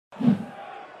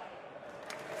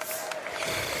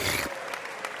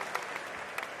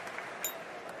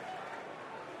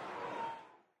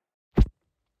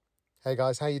Hey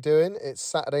guys, how you doing? It's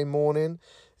Saturday morning.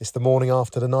 It's the morning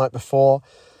after the night before.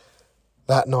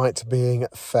 That night being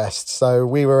Fest. So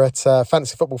we were at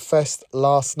Fantasy Football Fest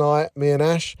last night, me and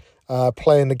Ash,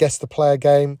 playing the Guess the Player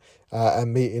game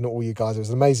and meeting all you guys. It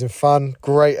was amazing fun.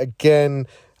 Great again.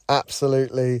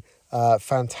 Absolutely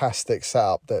fantastic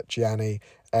setup that Gianni,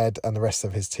 Ed and the rest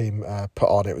of his team put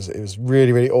on. It was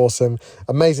really, really awesome.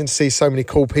 Amazing to see so many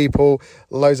cool people.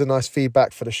 Loads of nice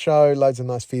feedback for the show. Loads of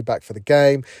nice feedback for the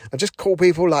game. And just cool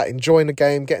people like enjoying the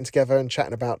game, getting together and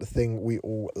chatting about the thing we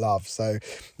all love. So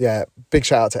yeah, big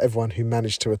shout out to everyone who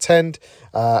managed to attend.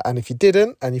 And if you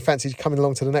didn't and you fancy coming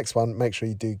along to the next one, make sure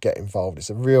you do get involved. It's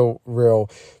a real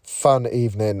fun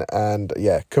evening. And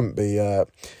yeah, couldn't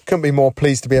be more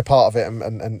pleased to be a part of it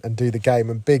and do the game.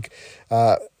 And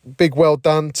big well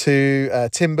done to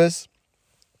Timbers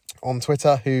on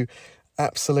Twitter, who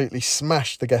absolutely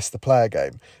smashed the Guess the Player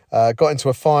game. Got into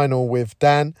a final with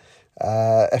Dan,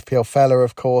 FPL fella,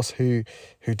 of course, who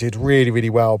did really,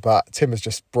 really well. But Timbers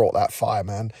just brought that fire,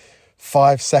 man.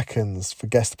 5 seconds for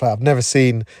Guess the Player. I've never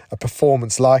seen a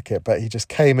performance like it, but he just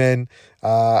came in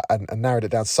and narrowed it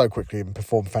down so quickly and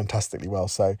performed fantastically well.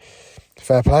 So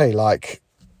fair play,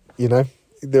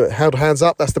 held hands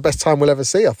up. That's the best time we'll ever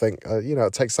see, I think.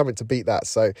 It takes something to beat that.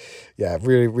 So yeah,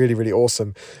 really, really, really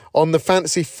awesome. On the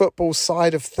fantasy football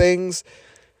side of things,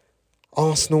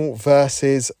 Arsenal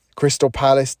versus Crystal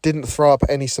Palace didn't throw up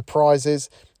any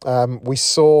surprises. We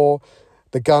saw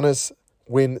the Gunners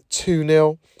win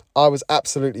 2-0. I was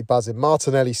absolutely buzzing.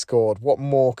 Martinelli scored. What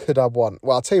more could I want?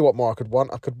 Well, I'll tell you what more I could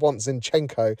want. I could want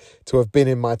Zinchenko to have been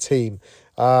in my team.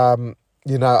 I've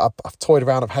toyed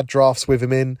around. I've had drafts with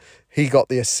him in. He got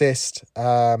the assist,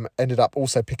 ended up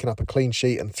also picking up a clean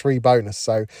sheet and 3 bonus.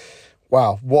 So,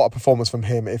 wow, what a performance from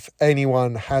him. If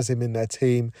anyone has him in their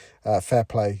team, fair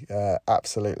play.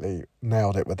 Absolutely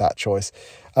nailed it with that choice.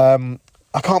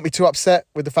 I can't be too upset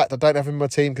with the fact I don't have him in my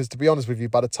team because, to be honest with you,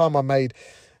 by the time I made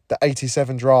the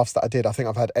 87 drafts that I did, I think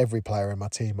I've had every player in my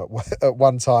team at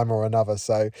one time or another.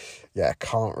 So, yeah,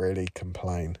 can't really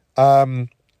complain.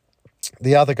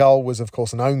 The other goal was, of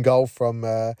course, an own goal from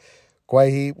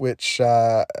Guehi, which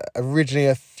originally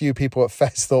a few people at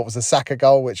Fest thought was a Saka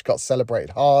goal, which got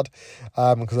celebrated hard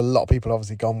because a lot of people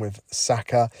obviously gone with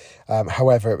Saka.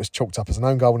 However, it was chalked up as an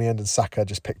own goal in the end, and Saka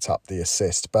just picked up the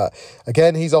assist. But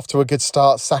again, he's off to a good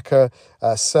start. Saka,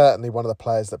 certainly one of the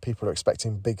players that people are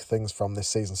expecting big things from this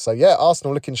season. So yeah,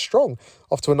 Arsenal looking strong.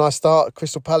 Off to a nice start.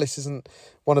 Crystal Palace isn't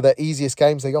one of their easiest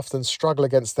games. They often struggle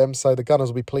against them, so the Gunners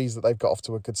will be pleased that they've got off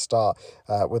to a good start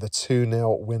with a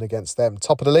 2-0 win against them.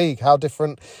 Top of the league. How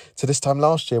different to this time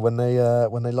last year when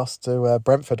they lost to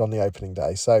Brentford on the opening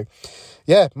day. So,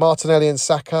 yeah, Martinelli and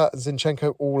Saka,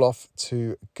 Zinchenko all off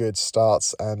to good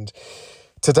starts. And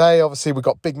today, obviously, we've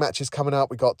got big matches coming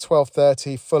up. We've got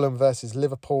 12:30, Fulham versus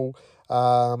Liverpool,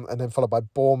 and then followed by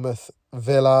Bournemouth,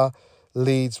 Villa,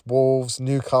 Leeds, Wolves,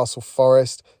 Newcastle,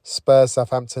 Forest, Spurs,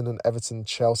 Southampton and Everton,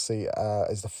 Chelsea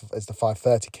is the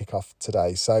 5:30 kickoff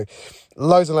today. So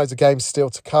loads and loads of games still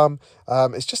to come.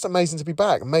 It's just amazing to be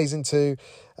back. Amazing to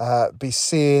be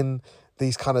seeing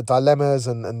these kind of dilemmas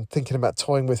and thinking about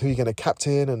toying with who you're going to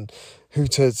captain and who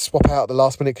to swap out at the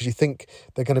last minute because you think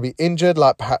they're going to be injured,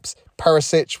 like perhaps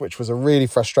Perisic, which was a really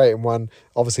frustrating one.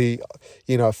 Obviously,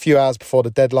 a few hours before the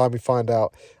deadline, we find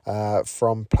out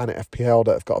from Planet FPL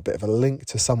that have got a bit of a link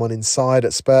to someone inside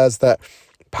at Spurs that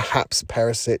perhaps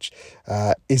Perisic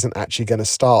isn't actually going to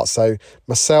start. So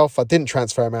myself, I didn't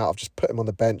transfer him out. I've just put him on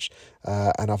the bench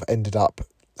and I've ended up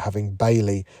having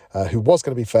Bailey, who was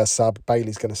going to be first sub.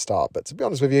 Bailey's going to start. But to be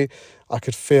honest with you, I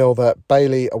could feel that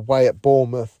Bailey away at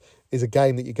Bournemouth is a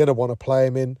game that you're going to want to play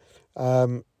him in.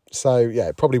 So, yeah,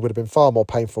 it probably would have been far more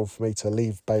painful for me to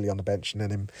leave Bailey on the bench and then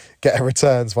him get a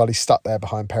returns while he's stuck there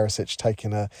behind Perisic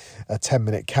taking a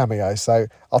 10-minute cameo. So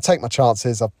I'll take my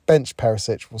chances. I've benched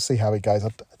Perisic. We'll see how he goes. I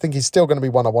think he's still going to be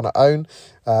one I want to own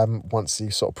once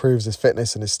he sort of proves his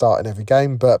fitness and is starting every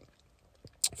game. But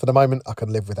for the moment, I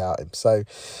can live without him. So,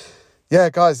 yeah,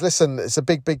 guys, listen, it's a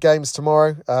big games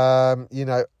tomorrow.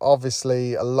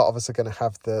 Obviously, a lot of us are going to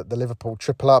have the Liverpool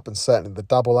triple up and certainly the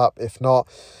double up. If not,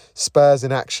 Spurs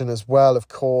in action as well, of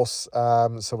course.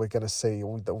 So we're going to see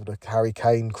all the Harry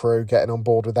Kane crew getting on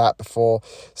board with that before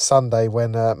Sunday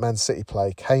when Man City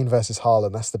play. Kane versus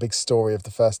Haaland, that's the big story of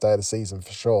the first day of the season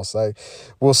for sure. So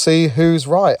we'll see who's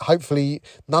right. Hopefully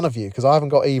none of you, because I haven't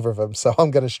got either of them, so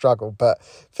I'm going to struggle. But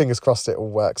fingers crossed it all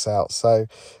works out. So,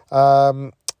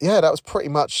 yeah, that was pretty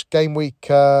much game week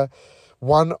 1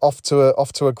 off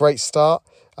to a great start.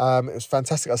 It was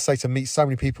fantastic, I say, to meet so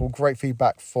many people. Great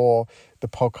feedback for the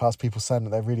podcast. People saying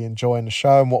that they're really enjoying the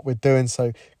show and what we're doing.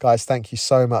 So, guys, thank you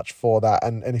so much for that.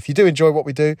 And if you do enjoy what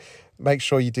we do, make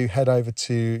sure you do head over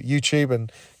to YouTube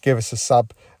and give us a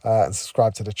sub and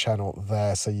subscribe to the channel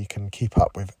there so you can keep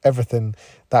up with everything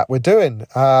that we're doing.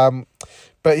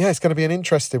 But yeah, it's going to be an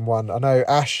interesting one. I know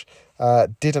Ash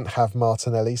didn't have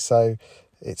Martinelli, so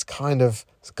it's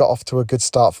got off to a good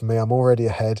start for me. I'm already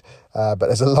ahead, but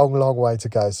there's a long, long way to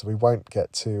go, so we won't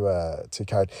get too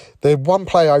carried. The one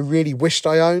player I really wished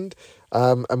I owned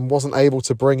and wasn't able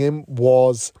to bring in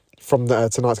was from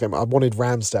tonight's game. I wanted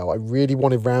Ramsdale. I really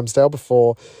wanted Ramsdale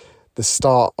before the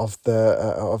start of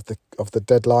the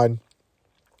deadline.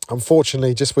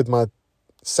 Unfortunately, just with my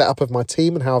setup of my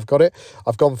team and how I've got it,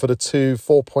 I've gone for the 2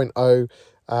 4.0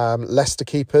 Leicester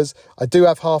keepers. I do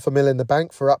have £500,000 in the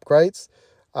bank for upgrades,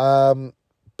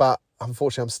 but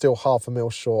unfortunately I'm still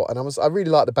 £500,000 short, and I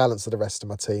really like the balance of the rest of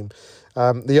my team.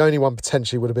 The only one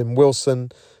potentially would have been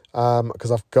Wilson,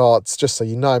 because I've got, just so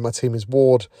you know, my team is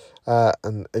Ward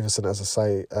and Iverson, as I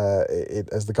say,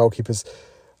 as the goalkeepers.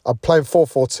 I'm playing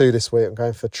 4-4-2 this week. I'm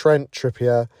going for Trent,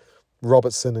 Trippier,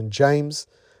 Robertson and James.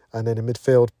 And then in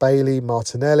midfield, Bailey,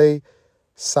 Martinelli,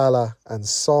 Salah and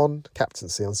Son,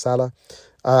 captaincy on Salah.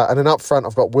 And then up front,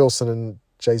 I've got Wilson and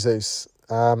Jesus.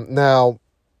 Now,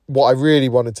 what I really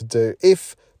wanted to do,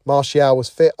 if Martial was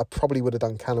fit, I probably would have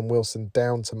done Callum Wilson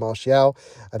down to Martial.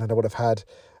 And then I would have had,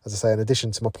 as I say, in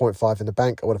addition to my 0.5 in the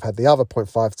bank, I would have had the other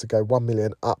 0.5 to go 1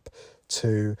 million up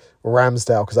to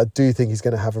Ramsdale, because I do think he's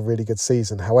going to have a really good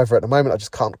season. However, at the moment, I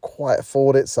just can't quite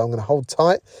afford it, so I'm going to hold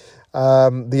tight.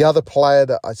 The other player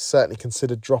that I certainly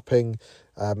considered dropping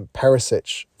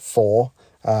Perisic for,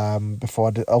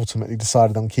 before I ultimately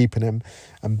decided on keeping him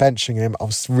and benching him, I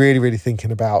was really, really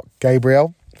thinking about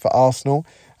Gabriel for Arsenal,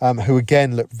 who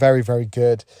again looked very, very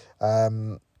good.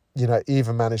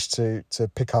 Even managed to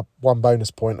pick up 1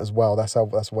 bonus point as well. That's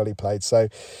well he played. So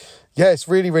yeah, it's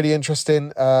really, really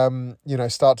interesting.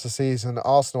 Start to the season.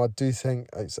 Arsenal, I do think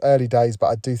it's early days, but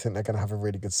I do think they're going to have a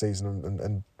really good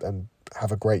season and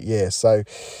have a great year. So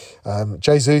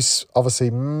Jesus, obviously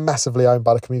massively owned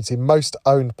by the community, most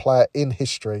owned player in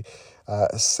history.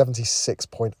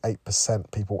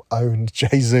 76.8% people owned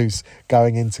Jesus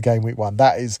going into game week 1.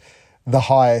 That is the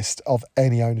highest of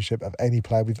any ownership of any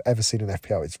player we've ever seen in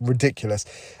FPL. It's ridiculous.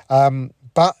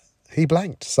 But he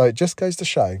blanked. So it just goes to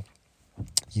show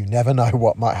you never know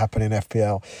what might happen in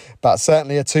FPL. But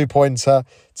certainly a 2-pointer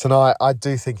tonight. I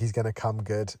do think he's going to come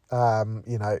good.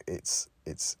 It's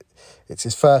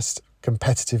his first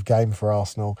competitive game for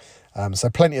Arsenal. So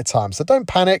plenty of time. So don't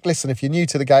panic. Listen, if you're new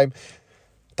to the game,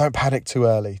 don't panic too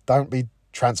early. Don't be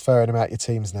transferring them out your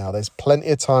teams now. There's plenty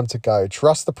of time to go.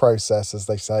 Trust the process, as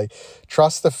they say.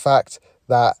 Trust the fact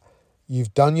that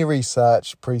you've done your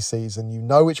research pre-season. You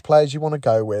know which players you want to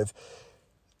go with.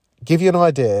 Give you an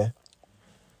idea.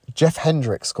 Jeff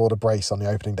Hendrick scored a brace on the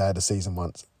opening day of the season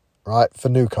once, right, for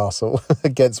Newcastle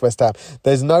against West Ham.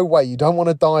 There's no way. You don't want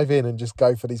to dive in and just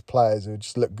go for these players who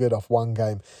just look good off one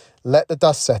game. Let the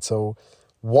dust settle.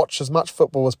 Watch as much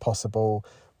football as possible.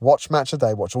 Watch Match a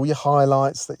Day. Watch all your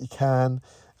highlights that you can.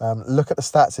 Look at the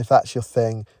stats if that's your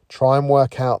thing. Try and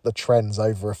work out the trends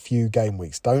over a few game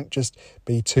weeks. Don't just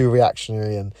be too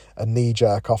reactionary and a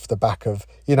knee-jerk off the back of,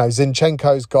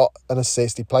 Zinchenko's got an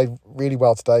assist. He played really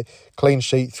well today. Clean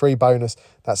sheet, 3 bonus.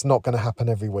 That's not going to happen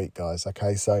every week, guys,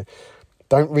 okay? So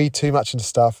don't read too much into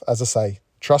stuff. As I say,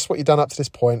 trust what you've done up to this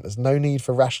point. There's no need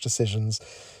for rash decisions.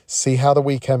 See how the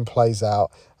weekend plays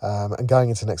out, and going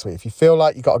into next week. If you feel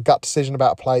like you've got a gut decision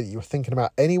about a play that you were thinking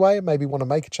about anyway, maybe want to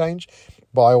make a change,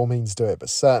 by all means do it. But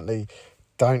certainly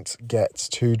don't get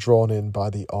too drawn in by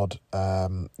the odd,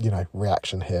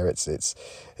 reaction here. It's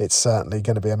certainly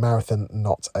going to be a marathon,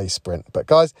 not a sprint. But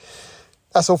guys,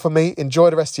 that's all for me. Enjoy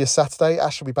the rest of your Saturday.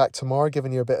 Ash will be back tomorrow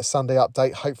giving you a bit of Sunday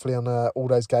update, hopefully on all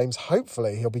those games.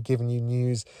 Hopefully he'll be giving you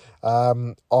news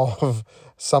of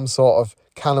some sort of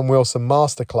Callum Wilson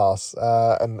masterclass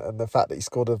and the fact that he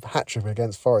scored a hat-trick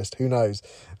against Forest. Who knows?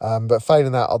 But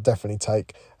failing that, I'll definitely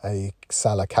take a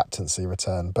Salah captaincy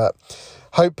return. But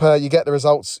hope you get the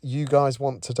results you guys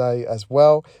want today as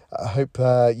well. I hope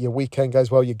your weekend goes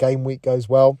well, your game week goes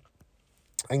well,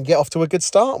 and get off to a good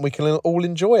start and we can all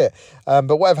enjoy it.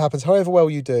 But whatever happens, however well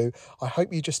you do, I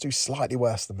hope you just do slightly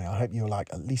worse than me. I hope you're like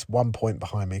at least 1 point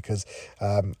behind me, because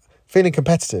feeling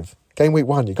competitive. Game week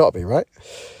 1, you got to be, right?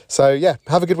 So yeah,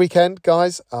 have a good weekend,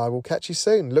 guys. I will catch you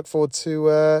soon. Look forward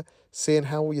to seeing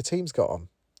how all your teams got on.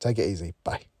 Take it easy.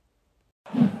 Bye.